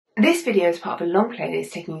This video is part of a long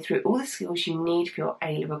playlist taking you through all the skills you need for your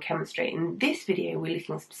A-level chemistry. In this video, we're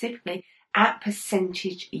looking specifically at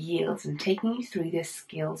percentage yields and taking you through the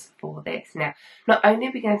skills for this. Now, not only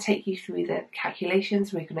are we going to take you through the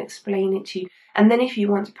calculations, we're going to explain it to you, and then if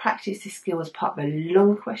you want to practice this skill as part of a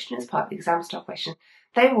long question, as part of the exam style question,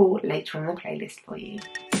 they're all later on in the playlist for you.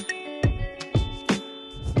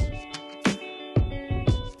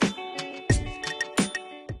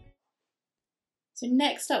 So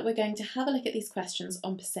next up, we're going to have a look at these questions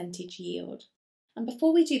on percentage yield. And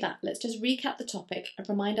before we do that, let's just recap the topic and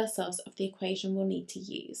remind ourselves of the equation we'll need to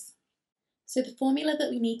use. So the formula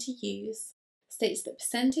that we need to use states that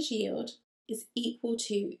percentage yield is equal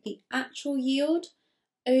to the actual yield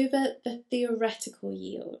over the theoretical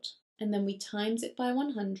yield, and then we times it by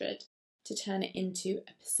 100 to turn it into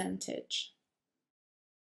a percentage.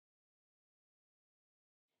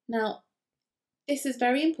 Now, this is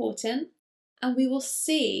very important, and we will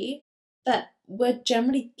see that we're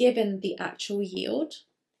generally given the actual yield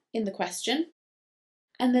in the question,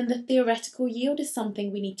 and then the theoretical yield is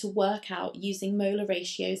something we need to work out using molar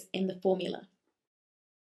ratios in the formula.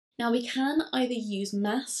 Now we can either use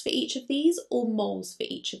mass for each of these or moles for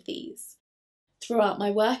each of these. Throughout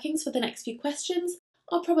my workings for the next few questions,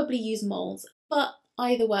 I'll probably use moles, but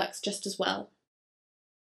either works just as well.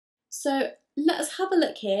 So let us have a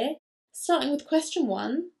look here, starting with question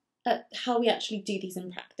 1, at how we actually do these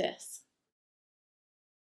in practice.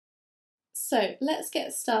 So let's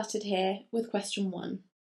get started here with question 1.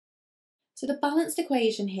 So the balanced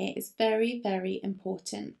equation here is very, very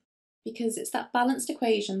important because it's that balanced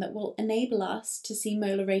equation that will enable us to see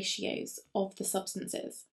molar ratios of the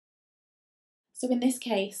substances. So in this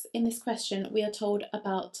case, in this question, we are told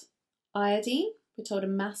about iodine, we're told a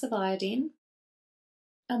mass of iodine,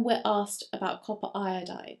 and we're asked about copper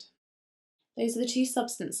iodide. Those are the two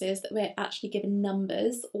substances that we're actually given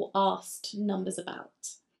numbers or asked numbers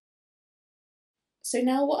about. So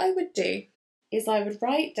now what I would do is I would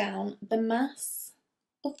write down the mass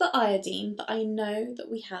of the iodine that I know that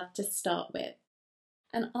we have to start with.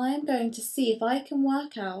 And I am going to see if I can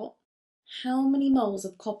work out how many moles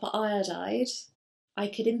of copper iodide I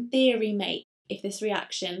could in theory make if this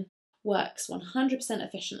reaction works 100%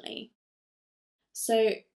 efficiently.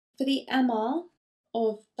 So for the MR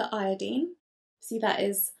of the iodine, see that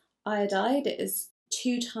is iodide, it is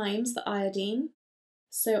 2 times the iodine.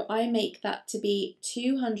 So I make that to be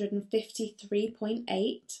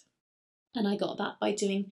 253.8, and I got that by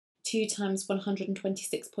doing 2 times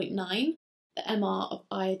 126.9, the MR of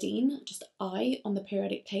iodine, just I on the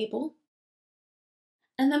periodic table.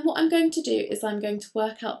 And then what I'm going to do is I'm going to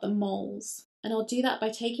work out the moles, and I'll do that by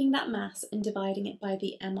taking that mass and dividing it by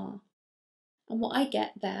the MR. And what I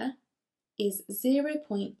get there is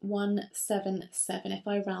 0.177 if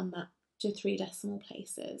I round that to 3 decimal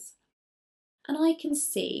places. And I can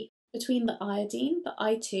see between the iodine, the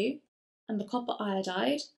I2, and the copper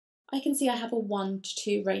iodide, I can see I have a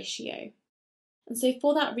 1:2 ratio. And so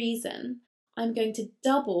for that reason, I'm going to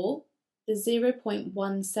double the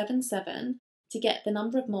 0.177 to get the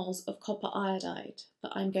number of moles of copper iodide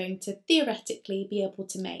that I'm going to theoretically be able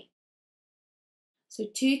to make. So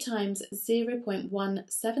 2 times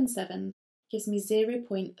 0.177 gives me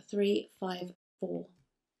 0.354.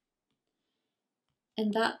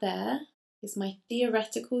 And that there is my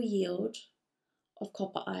theoretical yield of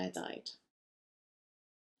copper iodide.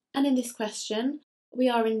 And in this question, we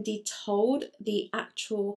are indeed told the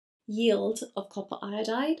actual yield of copper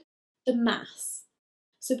iodide, the mass.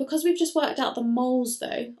 So because we've just worked out the moles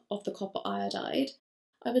though of the copper iodide,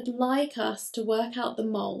 I would like us to work out the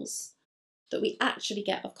moles that we actually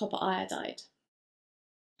get of copper iodide.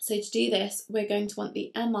 So to do this, we're going to want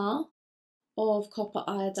the MR of copper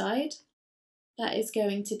iodide. That is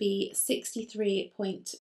going to be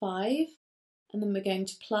 63.5, and then we're going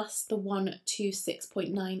to plus the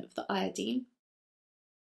 126.9 of the iodine.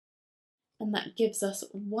 And that gives us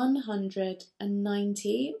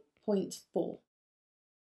 190.4.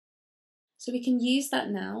 So we can use that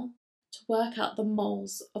now to work out the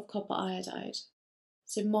moles of copper iodide.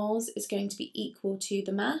 So moles is going to be equal to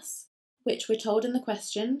the mass, which we're told in the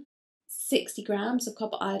question, 60 grams of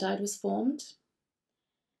copper iodide was formed.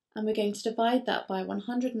 And we're going to divide that by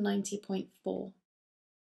 190.4.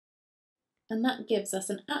 And that gives us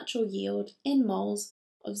an actual yield in moles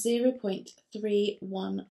of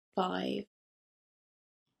 0.315.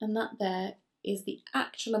 And that there is the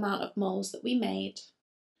actual amount of moles that we made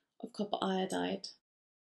of copper iodide.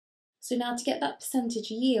 So now to get that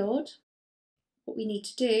percentage yield, what we need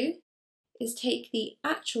to do is take the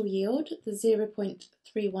actual yield, the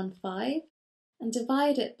 0.315, and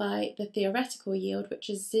divide it by the theoretical yield, which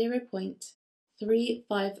is 0.354.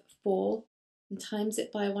 354 and times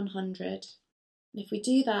it by 100. And if we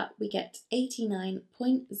do that, we get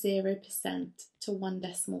 89.0% to 1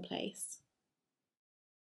 decimal place.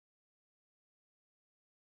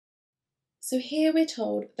 So here we're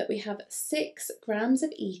told that we have 6 grams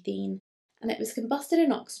of ethene and it was combusted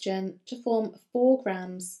in oxygen to form 4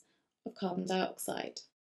 grams of carbon dioxide.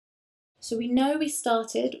 So we know we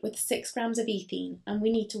started with 6 grams of ethene and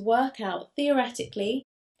we need to work out theoretically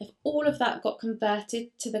if all of that got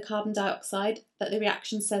converted to the carbon dioxide that the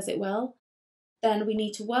reaction says it will, then we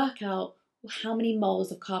need to work out how many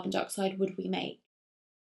moles of carbon dioxide would we make.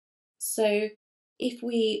 So if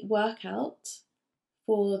we work out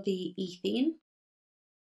for the ethene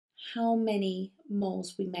how many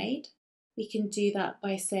moles we made, we can do that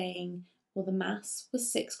by saying, well, the mass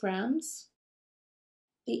was 6 grams.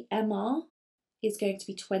 The MR is going to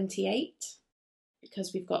be 28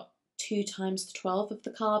 because we've got 2 times the 12 of the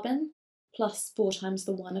carbon plus 4 times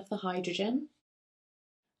the 1 of the hydrogen.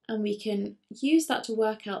 And we can use that to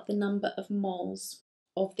work out the number of moles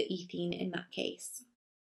of the ethene in that case.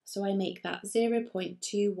 So I make that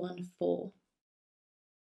 0.214.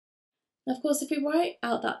 Now, of course, if we write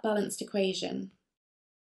out that balanced equation,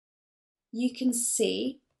 you can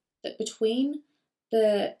see that between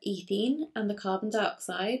the ethene and the carbon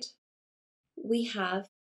dioxide, we have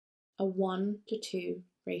a 1:2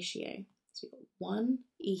 ratio. So we've got 1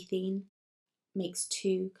 ethene makes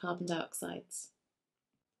 2 carbon dioxides.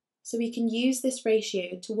 So we can use this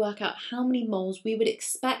ratio to work out how many moles we would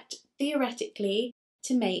expect theoretically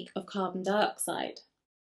to make of carbon dioxide.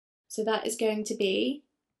 So that is going to be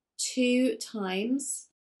 2 times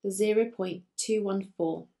the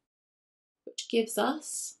 0.214, which gives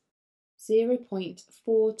us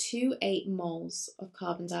 0.428 moles of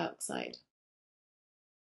carbon dioxide.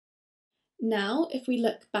 Now, if we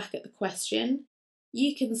look back at the question,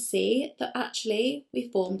 you can see that actually we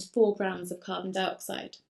formed 4 grams of carbon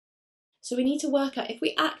dioxide. So we need to work out if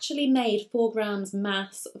we actually made 4 grams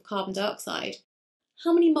mass of carbon dioxide,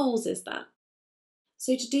 how many moles is that?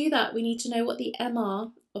 So to do that, we need to know what the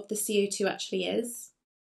MR of the CO2 actually is.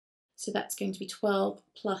 So that's going to be 12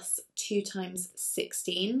 plus 2 times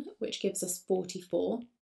 16, which gives us 44.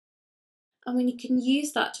 And we can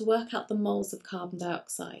use that to work out the moles of carbon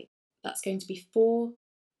dioxide. That's going to be 4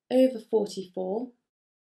 over 44,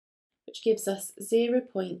 which gives us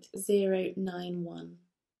 0.091.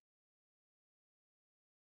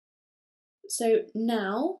 So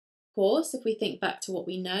now, of course, if we think back to what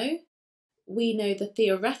we know the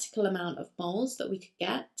theoretical amount of moles that we could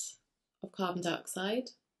get of carbon dioxide,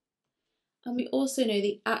 and we also know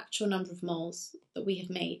the actual number of moles that we have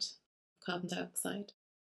made of carbon dioxide.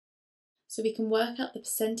 So we can work out the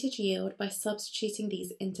percentage yield by substituting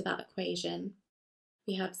these into that equation.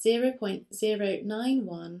 We have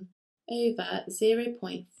 0.091 over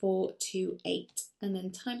 0.428 and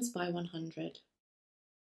then times by 100.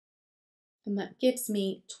 And that gives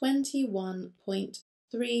me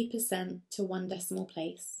 21.3% to 1 decimal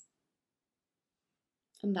place.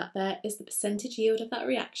 And that there is the percentage yield of that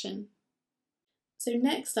reaction. So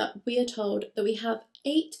next up, we are told that we have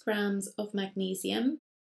 8 grams of magnesium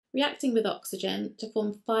reacting with oxygen to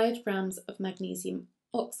form 5 grams of magnesium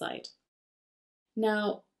oxide.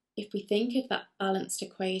 Now, if we think of that balanced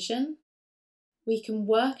equation, we can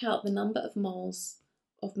work out the number of moles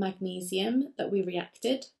of magnesium that we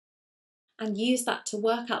reacted and use that to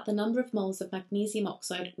work out the number of moles of magnesium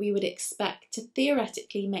oxide we would expect to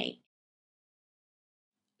theoretically make.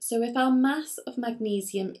 So if our mass of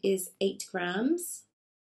magnesium is 8 grams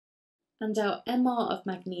and our MR of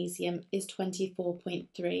magnesium is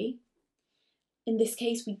 24.3, in this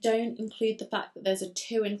case we don't include the fact that there's a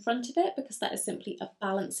 2 in front of it because that is simply a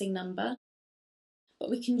balancing number. But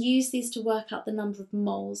we can use these to work out the number of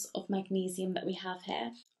moles of magnesium that we have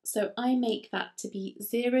here. So I make that to be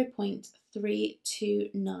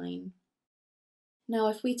 0.329. Now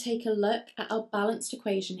if we take a look at our balanced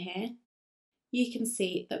equation here, you can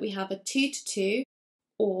see that we have a 2:2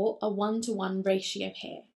 or a 1:1 ratio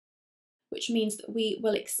here, which means that we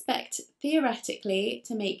will expect theoretically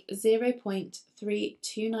to make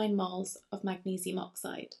 0.329 moles of magnesium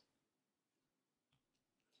oxide.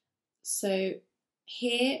 So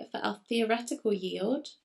here for our theoretical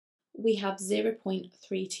yield, we have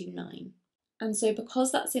 0.329. And so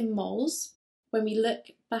because that's in moles, when we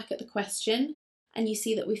look back at the question and you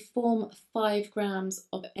see that we form 5 grams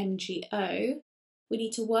of MgO, we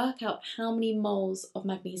need to work out how many moles of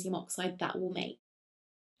magnesium oxide that will make.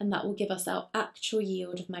 And that will give us our actual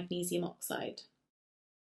yield of magnesium oxide.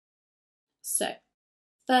 So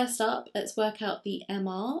first up, let's work out the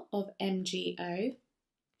MR of MgO.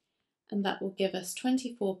 and that will give us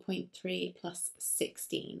 24.3 plus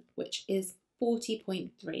 16, which is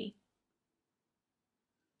 40.3.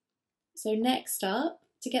 So next up,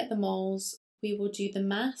 to get the moles, we will do the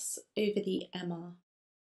mass over the MR.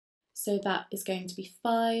 So that is going to be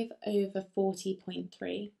 5 over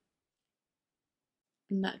 40.3.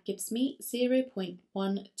 And that gives me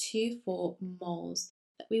 0.124 moles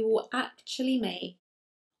that we will actually make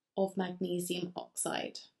of magnesium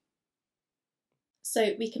oxide.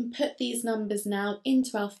 So we can put these numbers now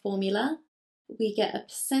into our formula. We get a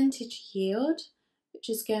percentage yield, which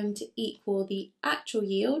is going to equal the actual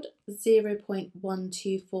yield,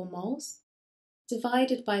 0.124 moles,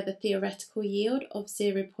 divided by the theoretical yield of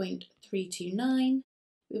 0.329.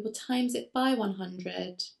 We will times it by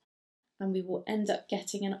 100, and we will end up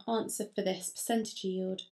getting an answer for this percentage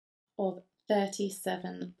yield of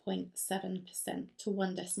 37.7% to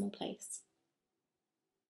 1 decimal place.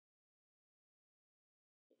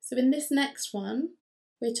 So in this next one,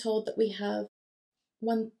 we're told that we have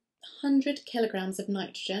 100 kilograms of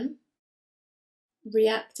nitrogen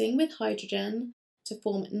reacting with hydrogen to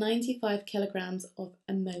form 95 kilograms of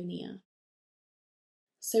ammonia.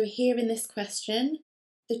 So here in this question,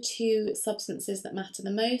 the two substances that matter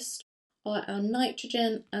the most are our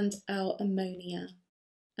nitrogen and our ammonia,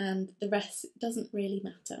 and the rest doesn't really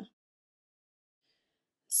matter.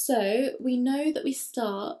 So we know that we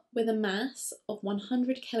start with a mass of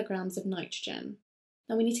 100 kilograms of nitrogen.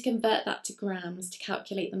 Now we need to convert that to grams to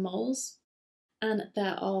calculate the moles, and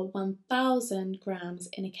there are 1,000 grams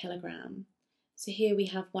in a kilogram. So here we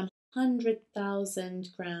have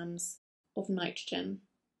 100,000 grams of nitrogen.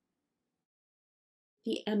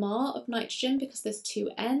 The MR of nitrogen, because there's two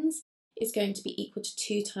N's, is going to be equal to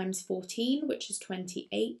 2 times 14, which is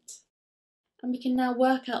 28. And we can now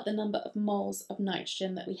work out the number of moles of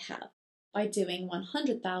nitrogen that we have by doing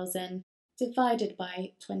 100,000 divided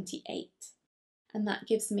by 28. And that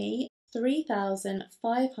gives me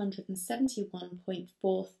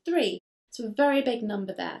 3,571.43. So a very big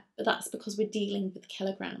number there, but that's because we're dealing with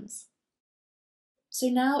kilograms. So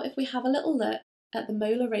now if we have a little look at the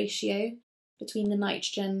molar ratio between the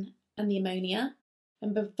nitrogen and the ammonia,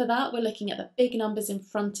 and for that we're looking at the big numbers in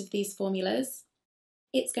front of these formulas,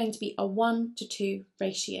 it's going to be a 1:2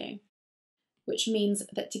 ratio, which means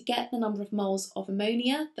that to get the number of moles of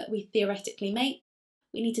ammonia that we theoretically make,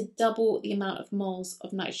 we need to double the amount of moles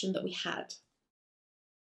of nitrogen that we had.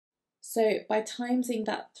 So by timesing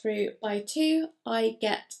that through by 2, I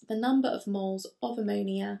get the number of moles of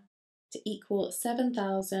ammonia to equal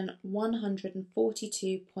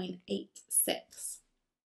 7,142.86.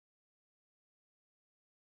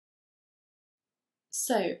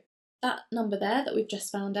 So that number there that we've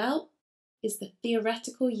just found out is the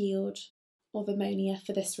theoretical yield of ammonia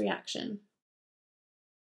for this reaction.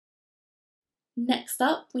 Next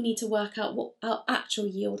up, we need to work out what our actual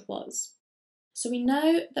yield was. So we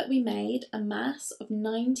know that we made a mass of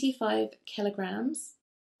 95 kilograms,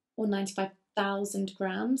 or 95,000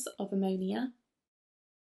 grams of ammonia.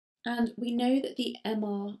 And we know that the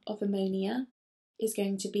MR of ammonia is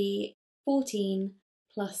going to be 14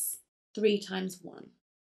 plus 3 times 1,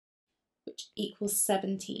 which equals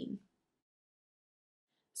 17.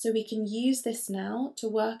 So we can use this now to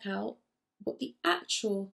work out what the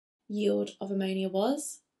actual yield of ammonia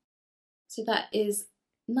was. So that is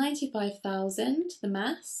 95,000, the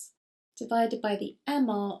mass, divided by the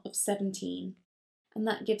MR of 17. And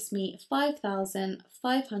that gives me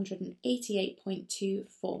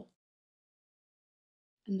 5,588.24.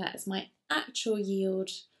 And that is my actual yield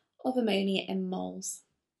of ammonia in moles.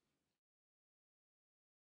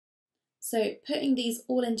 So putting these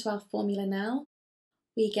all into our formula now,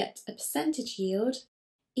 we get a percentage yield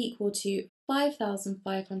equal to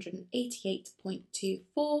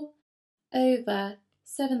 5,588.24 over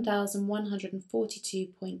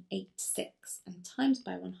 7,142.86 and times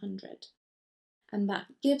by 100. And that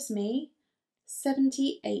gives me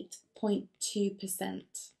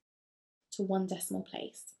 78.2% to 1 decimal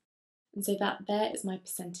place. And so that there is my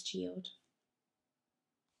percentage yield.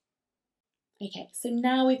 Okay, so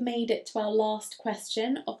now we've made it to our last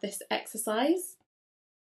question of this exercise.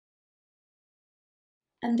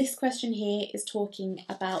 And this question here is talking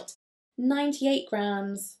about 98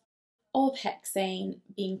 grams of hexane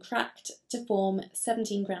being cracked to form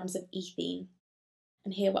 17 grams of ethene.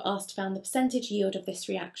 And here we're asked to find the percentage yield of this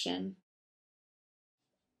reaction.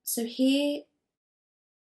 So here,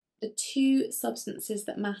 the two substances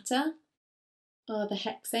that matter are the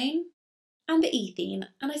hexane and the ethene.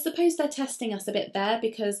 And I suppose they're testing us a bit there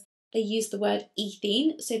because they use the word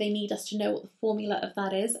ethene, so they need us to know what the formula of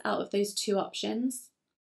that is out of those two options.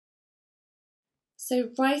 So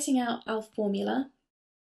writing out our formula,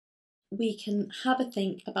 we can have a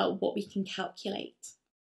think about what we can calculate.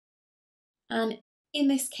 And in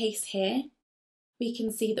this case here, we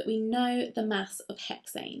can see that we know the mass of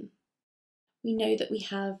hexane. We know that we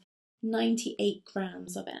have 98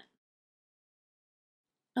 grams of it.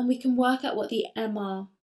 And we can work out what the MR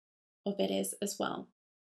of it is as well.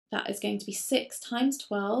 That is going to be 6 times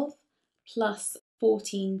 12 plus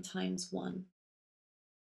 14 times 1.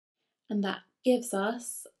 And that gives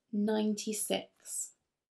us 96.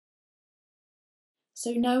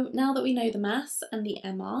 So now that we know the mass and the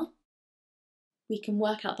MR, we can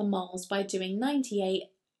work out the moles by doing 98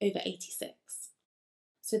 over 86.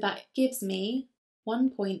 So that gives me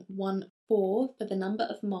 1.14 for the number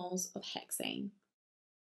of moles of hexane.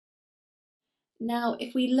 Now,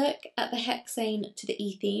 if we look at the hexane to the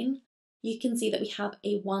ethene, you can see that we have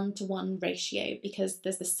a 1-to-1 ratio because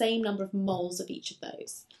there's the same number of moles of each of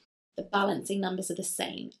those. The balancing numbers are the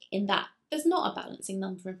same, in that there's not a balancing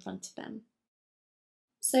number in front of them.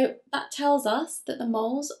 So that tells us that the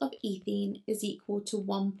moles of ethene is equal to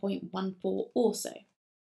 1.14 also.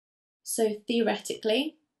 So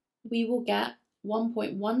theoretically, we will get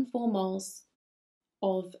 1.14 moles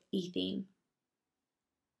of ethene.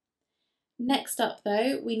 Next up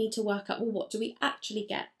though, we need to work out, well, what do we actually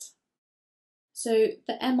get? So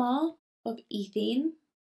the MR of ethene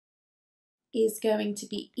is going to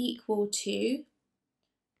be equal to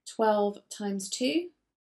 12 times 2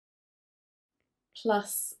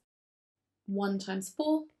 plus 1 times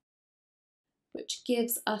 4, which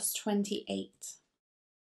gives us 28.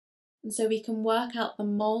 And so we can work out the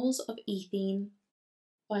moles of ethene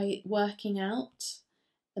by working out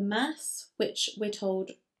the mass, which we're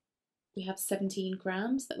told we have 17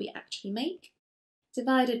 grams that we actually make,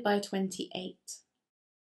 divided by 28.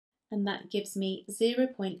 And that gives me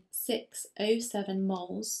 0.607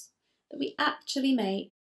 moles that we actually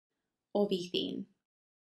make of ethene.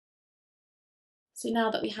 So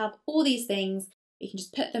now that we have all these things, we can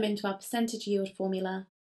just put them into our percentage yield formula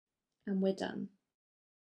and we're done.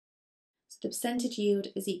 So the percentage yield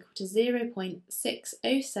is equal to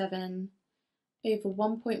 0.607 over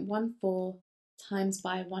 1.14 times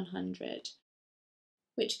by 100,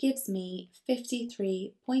 which gives me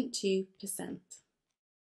 53.2%.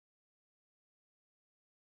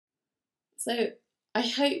 So I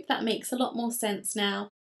hope that makes a lot more sense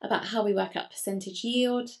now about how we work out percentage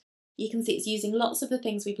yield. You can see it's using lots of the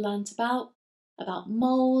things we've learnt about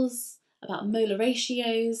moles, about molar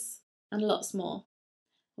ratios, and lots more.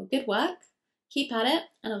 Well, good work, keep at it,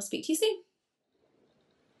 and I'll speak to you soon.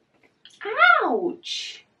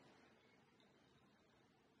 Ouch!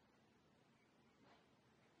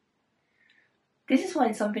 This is why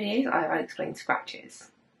in some videos I explain scratches.